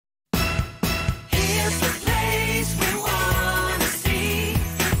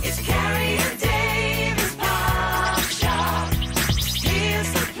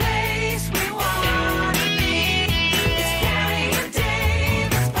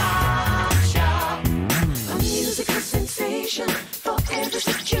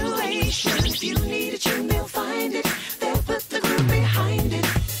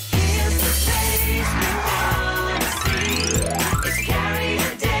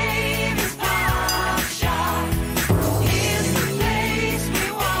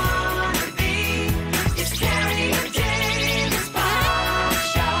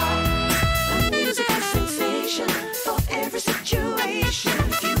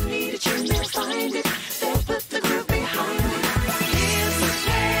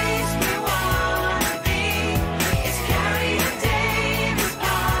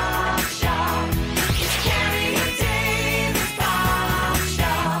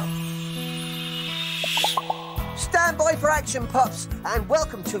action, pups, and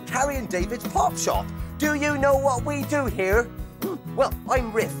welcome to Carrie and David's Pop Shop. Do you know what we do here? Well,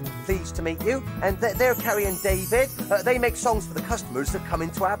 I'm Riff, pleased to meet you, and they're Carrie and David. They make songs for the customers that come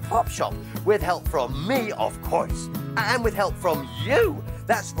into our Pop Shop, with help from me, of course, and with help from you.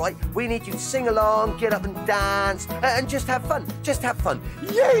 That's right, we need you to sing along, get up and dance, and just have fun. Just have fun.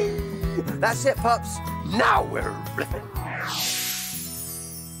 Yay! That's it, pups. Now we're riffing.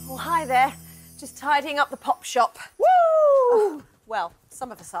 Well, hi there. Just tidying up the Pop Shop. Woo! Oh, well,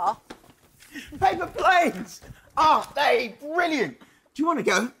 some of us are. Paper planes! Aren't they brilliant? Do you want to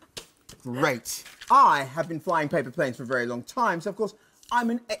go? Great. I have been flying paper planes for a very long time, so of course I'm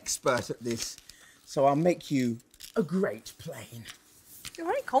an expert at this. So I'll make you a great plane. You're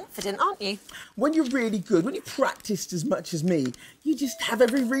very confident, aren't you? When you're really good, when you practiced as much as me, you just have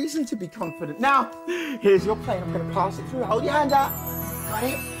every reason to be confident. Now, here's your plane. I'm going to pass it through. Hold your hand up. Got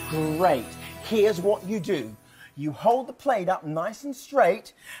it? Great. Here's what you do. You hold the plane up nice and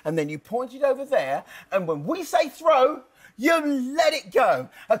straight, and then you point it over there, and when we say throw, you let it go.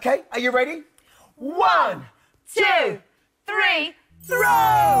 Okay? Are you ready? 1, 2, 3,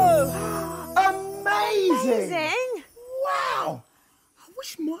 throw! Amazing! Wow! I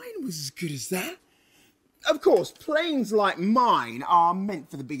wish mine was as good as that. Of course, planes like mine are meant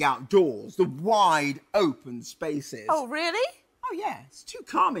for the big outdoors, the wide open spaces. Oh, really? Oh, yeah. It's too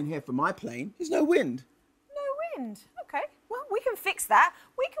calm in here for my plane. There's no wind. No wind? OK. Well, we can fix that.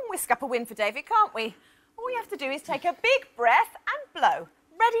 We can whisk up a wind for David, can't we? All we have to do is take a big breath and blow.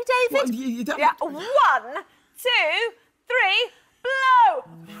 Ready, David? Well, you don't... Yeah. 1, 2, 3, blow!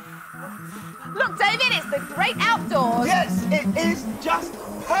 Look, David, it's the great outdoors. Yes, it is just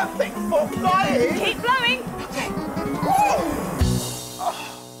perfect for flying. Keep blowing.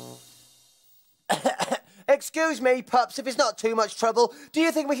 Excuse me, pups, if it's not too much trouble, do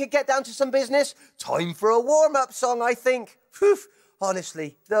you think we could get down to some business? Time for a warm-up song, I think. Whew.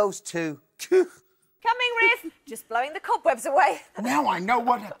 Honestly, those two. Coming, Riff. Just blowing the cobwebs away. Now I know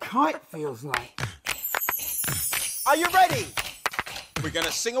what a kite feels like. Are you ready? We're going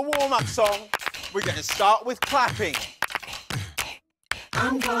to sing a warm-up song. We're going to start with clapping.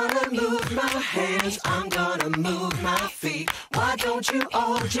 I'm gonna move my hands, I'm gonna move my feet. Why don't you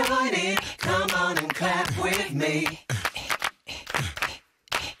all join in? Come on and clap with me.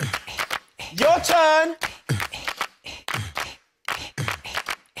 Your turn.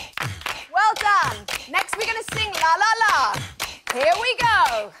 Well done. Next we're going to sing La La La. Here we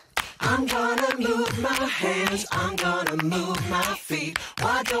go. I'm gonna move my hands, I'm gonna move my feet.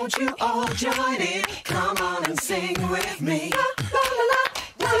 Why don't you all join in? Come on and sing with me. La la la la.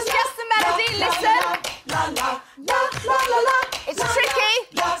 This is just the melody, listen. La la la la la la. It's tricky.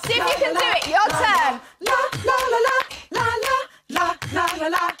 See if you can do it. Your turn. La la la la la la la la la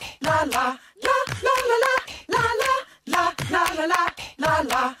la la la la la la la la la la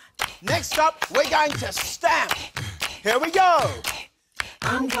la. Next up, we're going to stamp. Here we go.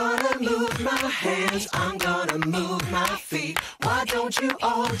 I'm gonna move my hands, I'm gonna move my feet. Why don't you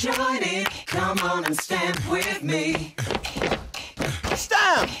all join in? Come on and stamp with me.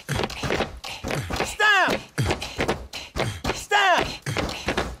 Stamp! Stamp! Stamp!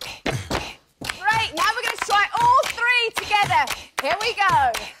 Great. Now we're going to try all three together. Here we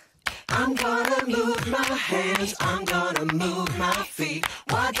go. I'm gonna move my hands, I'm gonna move my feet.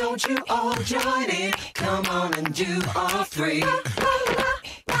 Why don't you all join in? Come on and do all three. La la la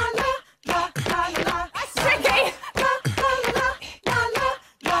la la la la la. That's tricky. La la la la la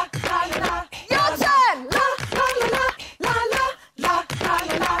la la la. Your turn. La la la la la la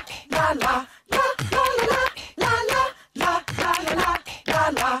la la la la la la la la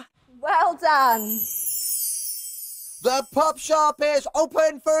la. Well done. The Pop Shop is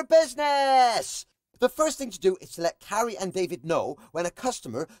open for business! The first thing to do is to let Carrie and David know when a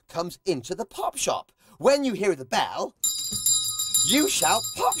customer comes into the Pop Shop. When you hear the bell, you shout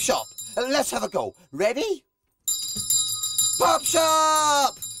Pop Shop. Let's have a go. Ready? Pop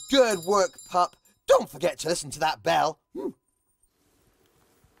Shop! Good work, pup. Don't forget to listen to that bell.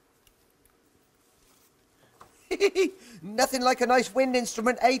 Nothing like a nice wind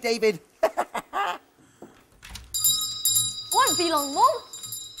instrument, eh, David? Won't be long,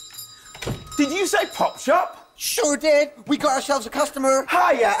 Mum. Did you say Pop Shop? Sure did. We got ourselves a customer.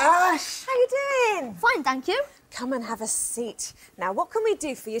 Hiya, Ash. How you doing? Fine, thank you. Come and have a seat. Now, what can we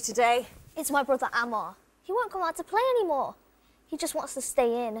do for you today? It's my brother Amar. He won't come out to play anymore. He just wants to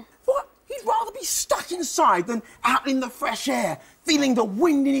stay in. What? He'd rather be stuck inside than out in the fresh air, feeling the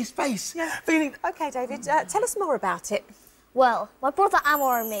wind in his face. Yeah. Feeling... OK, David, tell us more about it. Well, my brother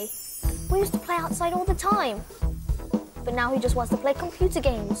Amar and me, we used to play outside all the time. But now he just wants to play computer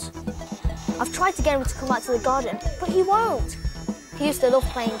games. I've tried to get him to come out to the garden, but he won't. He used to love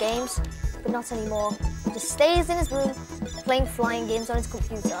playing games, but not anymore. He just stays in his room, playing flying games on his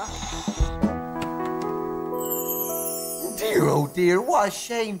computer. Dear, oh dear, what a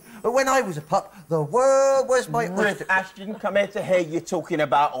shame. When I was a pup, the world was my oyster. Ash didn't come here to hear you talking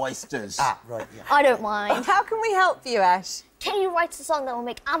about oysters. Ah, right, yeah. I don't mind. How can we help you, Ash? Can you write a song that will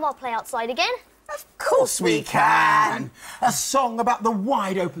make Amar play outside again? Of course we can. A song about the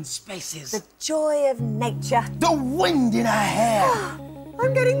wide open spaces. The joy of nature. The wind in her hair.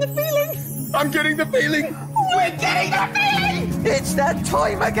 I'm getting the feeling. I'm getting the feeling. We're getting the feeling. It's that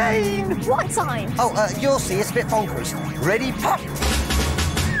time again. What time? Oh, you'll see, it's a bit bonkers. Ready, pup? Is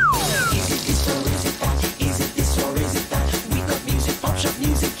it this or is it that? Is it this or is it that? We got music, PopShop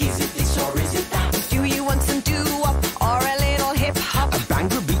music. Is it this or is it that? Do you want some doo-wop or a little hip-hop? A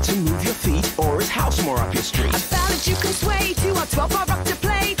banger beat to move your feet, or is house more up your street? A ballad you can sway to, or 12-bar rock to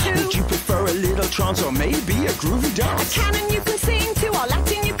play to. Would you prefer a little trance or maybe a groovy A dance? canon you can sing to, or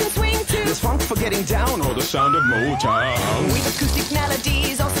Latin you can swing to. There's funk for getting down or the sound of Motown. With acoustic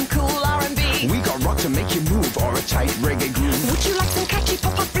melodies or some cool R&B. We got rock to make you move or a tight reggae groove. Would you like some catchy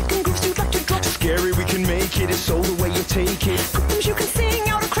pop-African grooves you'd like to drop? Scary we can make it, it's all the way you take it. Rhythms you can sing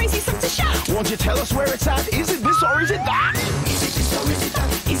out, or crazy song to shout. Won't you tell us where it's at? Is it this or is it that? Is it this or is it that?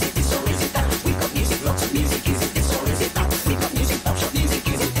 Is it this or is it that? We got music, lots of music. Is it this or is it that? We got music, PopShop music.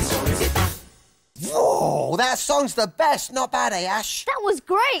 Is it this or is it that? Whoa, that song's the best. Not bad, eh, Ash? That was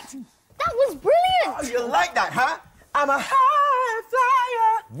great. That was brilliant. Oh, you like that, huh? I'm a high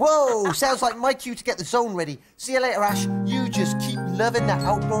flyer. Whoa, sounds like my cue to get the zone ready. See you later, Ash. You just keep loving that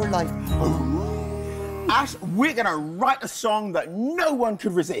outdoor life. Ash, we're going to write a song that no one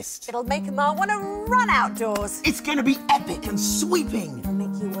could resist. It'll make Amar want to run outdoors. It's going to be epic and sweeping. It'll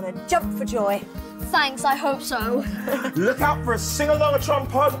make you want to jump for joy. Thanks, I hope so. Look out for a sing-along-a-tron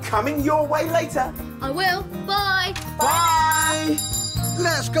pod coming your way later. I will. Bye. Bye.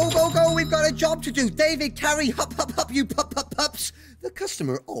 Let's go, go, go. We've got a job to do. David, Carrie, hup, hup, hup, you pups. The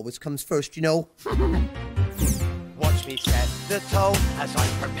customer always comes first, you know. Watch me set the tone as I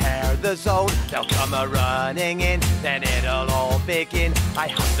prepare the zone. They'll come a-running in, then it'll all begin. I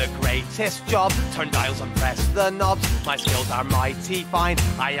have the greatest job, turn dials and press the knobs. My skills are mighty fine,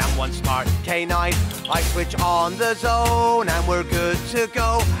 I am one smart canine. I switch on the zone and we're good to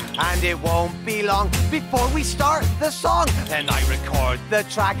go. And it won't be long before we start the song. Then I record the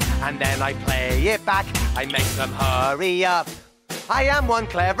track and then I play it back. I make them hurry up. I am one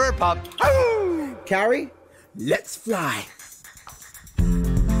clever pup. Ooh! Carrie, let's fly.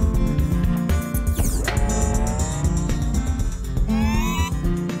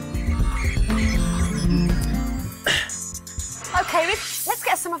 Okay, Riff, let's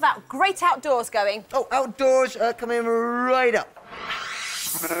get some of that great outdoors going. Oh, outdoors, coming right up.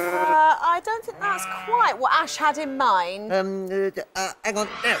 I don't think that's quite what Ash had in mind. Hang on,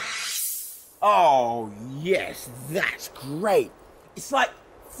 now. Oh, yes, that's great. It's like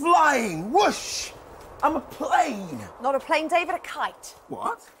flying, whoosh. I'm a plane. Not a plane, David, a kite.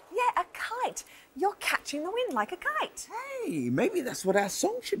 What? Yeah, a kite. You're catching the wind like a kite. Hey, maybe that's what our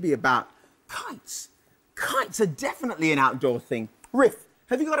song should be about. Kites. Kites are definitely an outdoor thing. Riff,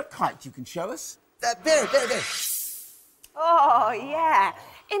 have you got a kite you can show us? There. Oh, yeah.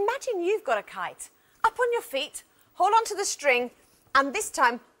 Imagine you've got a kite. Up on your feet, hold on to the string, and this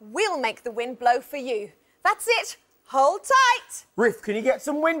time we'll make the wind blow for you. That's it. Hold tight. Riff, can you get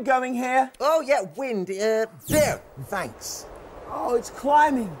some wind going here? Oh, yeah, wind. There. Thanks. Oh, it's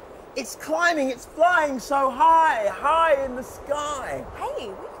climbing. It's climbing. It's flying so high, high in the sky. Hey,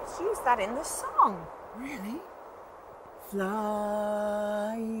 we could use that in the song. Really?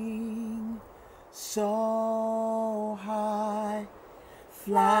 Flying so high,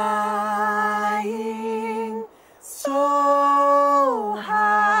 flying so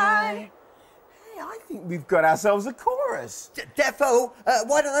high. Hey, I think we've got ourselves a chorus. Defo,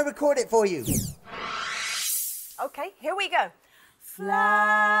 why don't I record it for you? Okay, here we go. Flying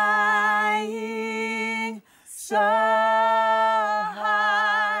so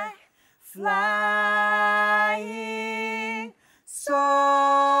high, flying so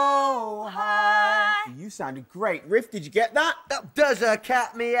high. You sounded great. Riff, did you get that? Does a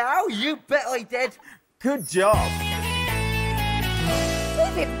cat meow? You bet I did. Good job.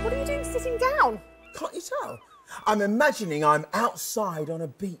 David, what are you doing sitting down? Can't you tell? I'm imagining I'm outside on a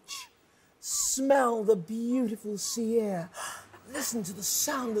beach. Smell the beautiful sea air. Listen to the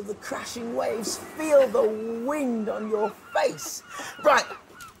sound of the crashing waves. Feel the wind on your face. Right,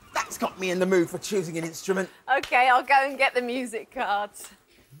 that's got me in the mood for choosing an instrument. Okay, I'll go and get the music cards.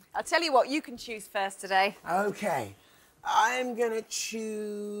 I'll tell you what, you can choose first today. Okay, I'm gonna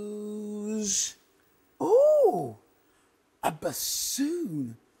choose choose... Oh, a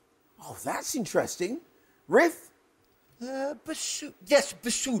bassoon. Oh, that's interesting. Riff? Bassoon. Yes,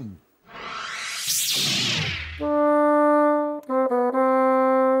 bassoon.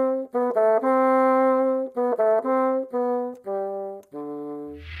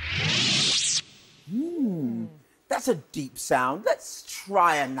 That's a deep sound. Let's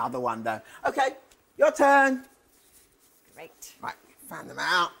try another one, though. Okay, your turn. Great. Right, fan them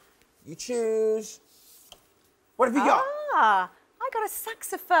out. You choose. What have you got? Ah, I got a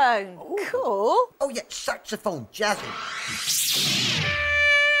saxophone. Ooh. Cool. Oh, yeah, saxophone, jazzy.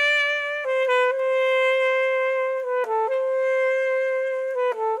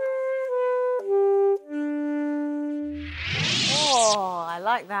 Oh, I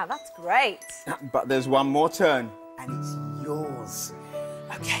like that. That's great. But there's one more turn, and it's yours.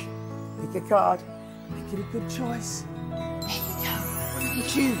 Okay, pick a card. Make it a good choice. There you go. What did you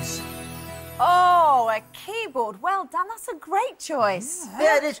choose? Oh, a keyboard. Well done. That's a great choice.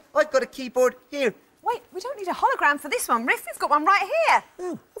 Yeah, it is. I've got a keyboard here. Wait, we don't need a hologram for this one, Riff. We've got one right here.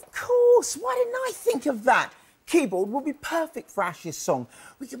 Oh, of course. Why didn't I think of that? Keyboard will be perfect for Ash's song.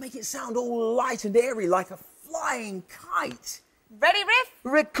 We can make it sound all light and airy like a flying kite. Ready, Riff?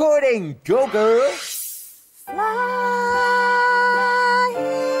 Recording. Go, girl. Flying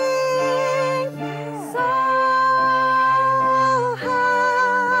so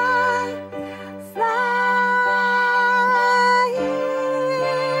high, flying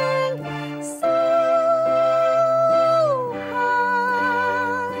so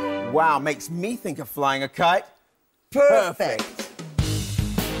high. Wow, makes me think of flying a kite. Perfect.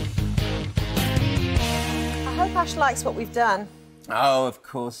 I hope Ash likes what we've done. Oh, of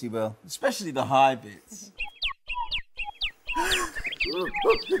course he will. Especially the high bits. That?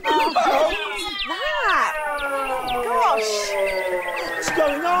 Gosh. What's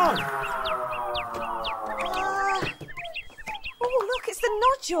going on? Oh, look, it's the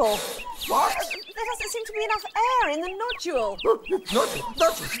nodule. What? There doesn't seem to be enough air in the nodule. Nodule.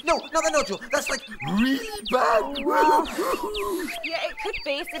 No, not the nodule. That's like really bad. Yeah, it could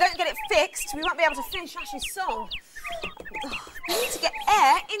be. If they don't get it fixed, we won't be able to finish Ash's song. We need to get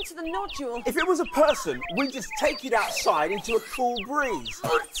air into the nodule. If it was a person, we'd just take it outside into a cool breeze.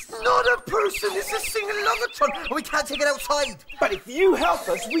 It's not a person. It's a sing-alongatron, and we can't take it outside. But if you help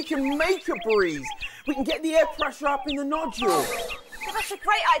us, we can make a breeze. We can get the air pressure up in the nodule. Well, that's a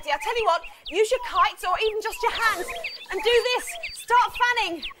great idea. I'll tell you what, use your kites or even just your hands and do this. Start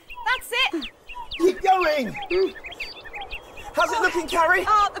fanning. That's it. Keep going. How's it looking, Carrie?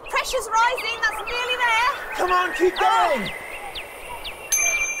 Oh, the pressure's rising. That's nearly there. Come on, keep going.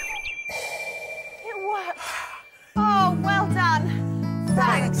 It worked. Oh, well done.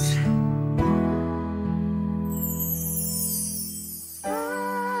 Thanks. Flying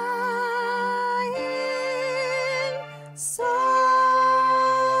so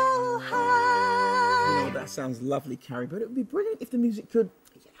high. You know, that sounds lovely, Carrie, but it would be brilliant if the music could,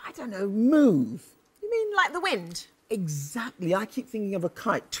 I don't know, move. You mean like the wind? Exactly. I keep thinking of a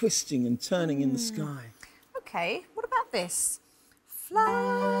kite twisting and turning in the sky. Okay, what about this?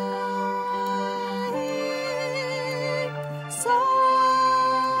 Flying so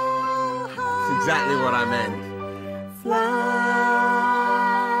high. That's exactly what I meant. Flying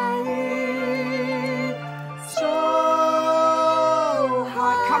so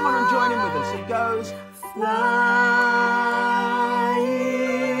high. Come on and join in with us. It goes. Flying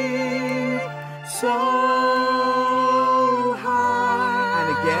so high. And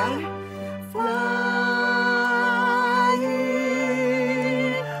again. Flying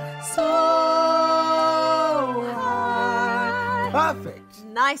so high. Perfect.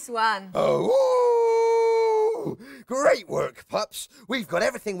 Nice one. Oh, great work, pups. We've got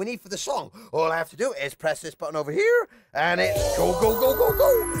everything we need for the song. All I have to do is press this button over here, and it's go, go, go, go,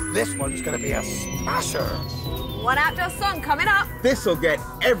 go. This one's going to be a smasher. One outdoor song coming up. This'll get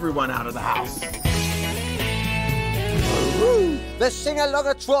everyone out of the house. The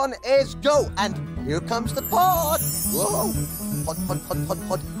sing-alongatron is go, and here comes the pod. Whoa. Pod, pod, pod, pod,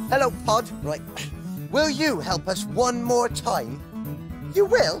 pod. Hello, pod. Right. Will you help us one more time? You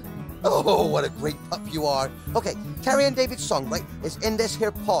will? Oh, what a great pup you are. Okay, Carrie and David's song, right, is in this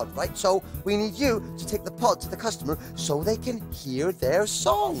here pod, right? So we need you to take the pod to the customer so they can hear their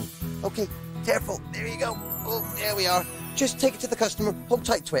song. Okay, careful. There you go. Oh, there we are. Just take it to the customer. Hold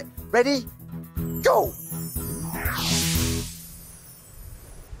tight to it. Ready? Go!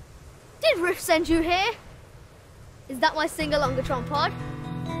 Did Riff send you here? Is that my sing-alongatron pod?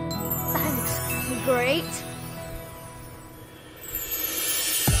 Thanks. Great.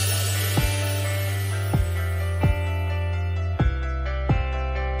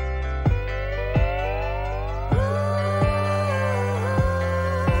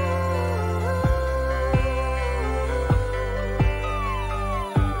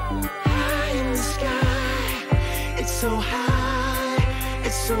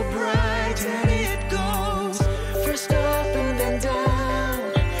 It's so bright and it goes first up and then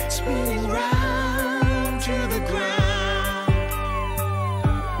down, spinning round to the ground.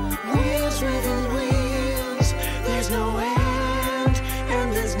 Wheels within wheels, there's no end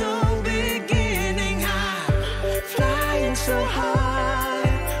and there's no beginning. I'm flying so high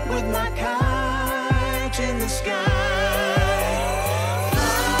with my kite in the sky.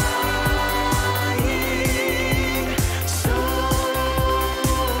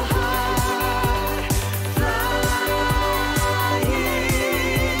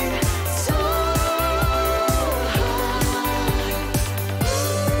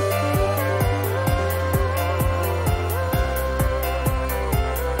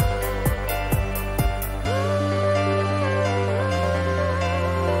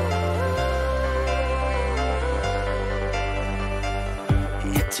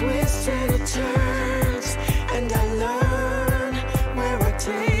 Twists and it turns, and I learn where I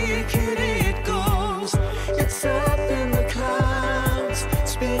take it, it goes. It's up in the clouds,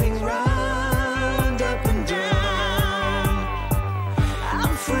 spinning round, up and down.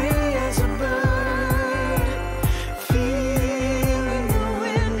 I'm free as a bird, feeling the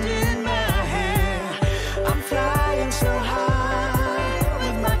wind in my hair. I'm flying so high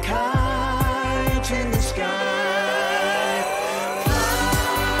with my kite in the sky.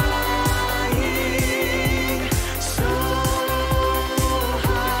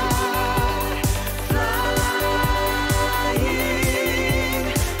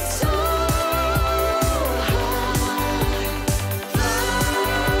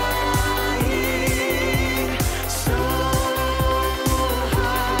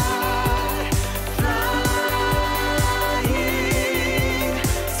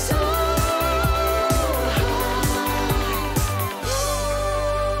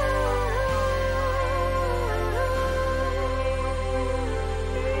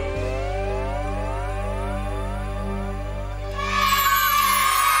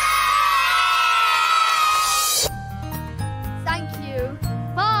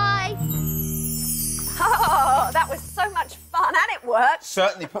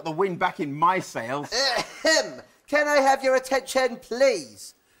 Certainly put the wind back in my sails. Can I have your attention,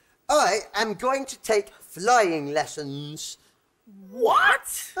 please? I am going to take flying lessons.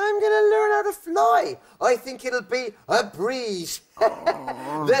 What? I'm going to learn how to fly. I think it'll be a breeze.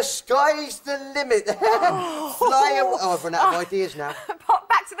 The sky's the limit. Fly away. Oh, I've run out of ideas now. Pop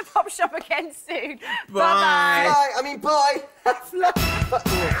back to the pop shop again soon. Bye. Bye. I mean, bye.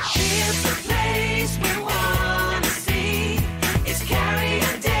 Here's the place where